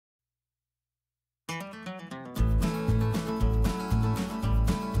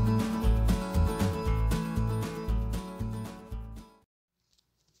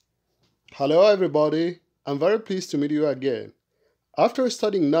Hello everybody, I'm very pleased to meet you again. After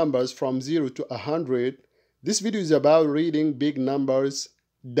studying numbers from 0 to 100, this video is about reading big numbers,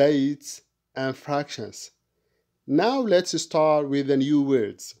 dates, and fractions. Now let's start with the new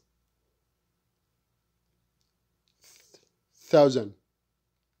words. Thousand,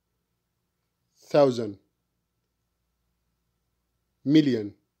 thousand,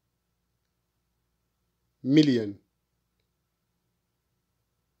 million, million,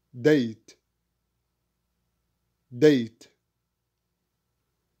 date, date,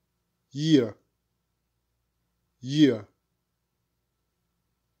 year, year,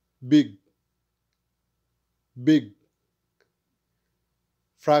 big, big,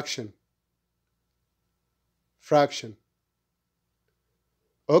 fraction, fraction.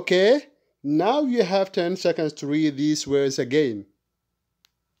 Okay, now you have 10 seconds to read these words again.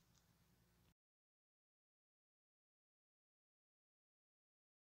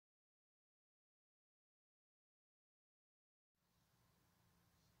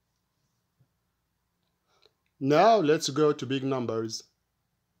 Now let's go to big numbers.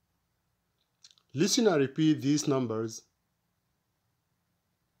 Listen and repeat these numbers.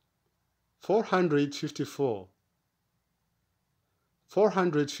 454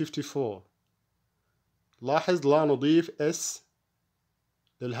 454. لاحظ لا نضيف S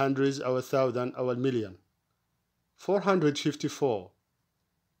للهندرز أو الثاوزند أو المليون. 454.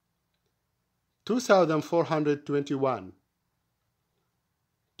 2421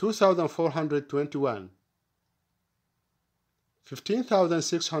 2421.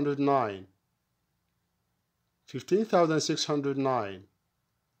 15609 15609.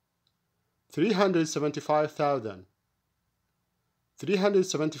 375,000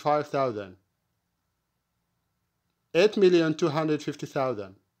 375,000.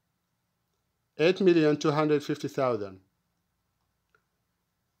 8,250,000 8,250,000.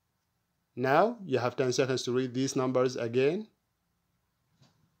 Now you have 10 seconds to read these numbers again.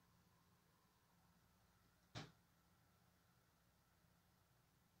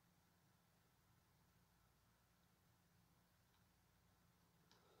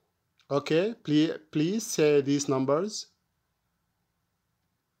 Okay, please say these numbers.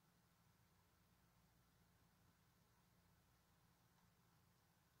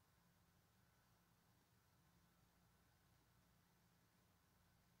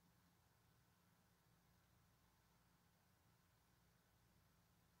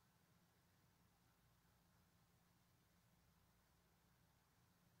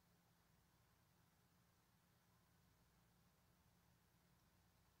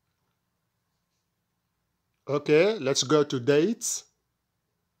 Okay, let's go to dates.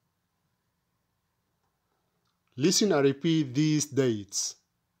 Listen and repeat these dates.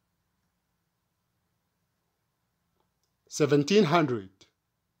 1700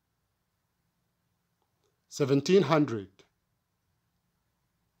 1700.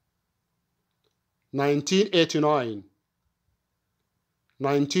 1989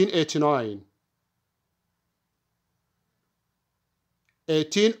 1989.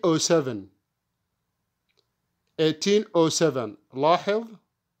 1807 1807. لاحظ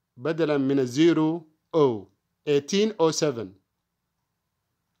بدلا من الزيرو O. 1807.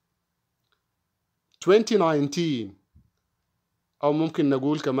 2019 أو ممكن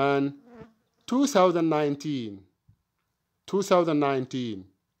نقول كمان 2019 2019.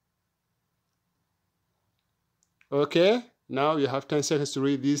 Okay, now you have 10 seconds to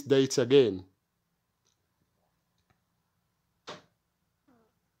read these dates again.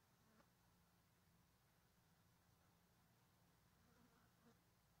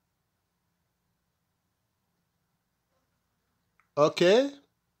 Okay,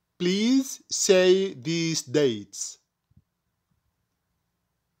 please say these dates.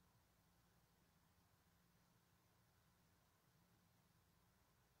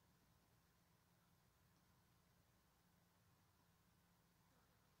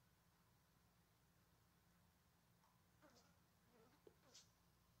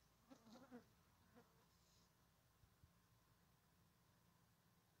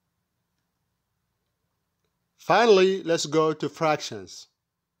 Finally, let's go to fractions.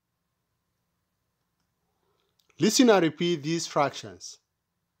 Listen and repeat these fractions.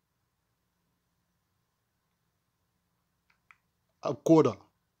 A quarter,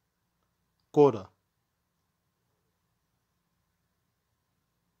 quarter.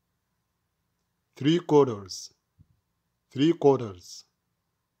 3/4, 3/4.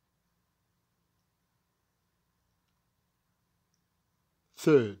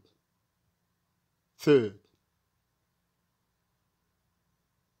 1/3, 1/3.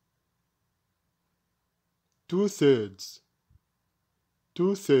 2/3,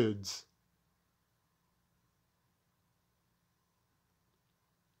 2/3.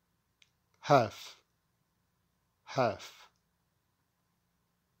 half, half.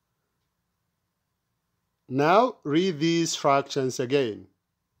 Now read these fractions again.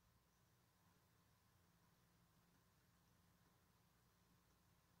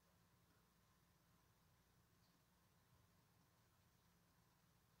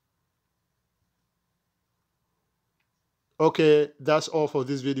 Okay, that's all for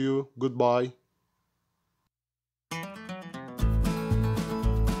this video. Goodbye.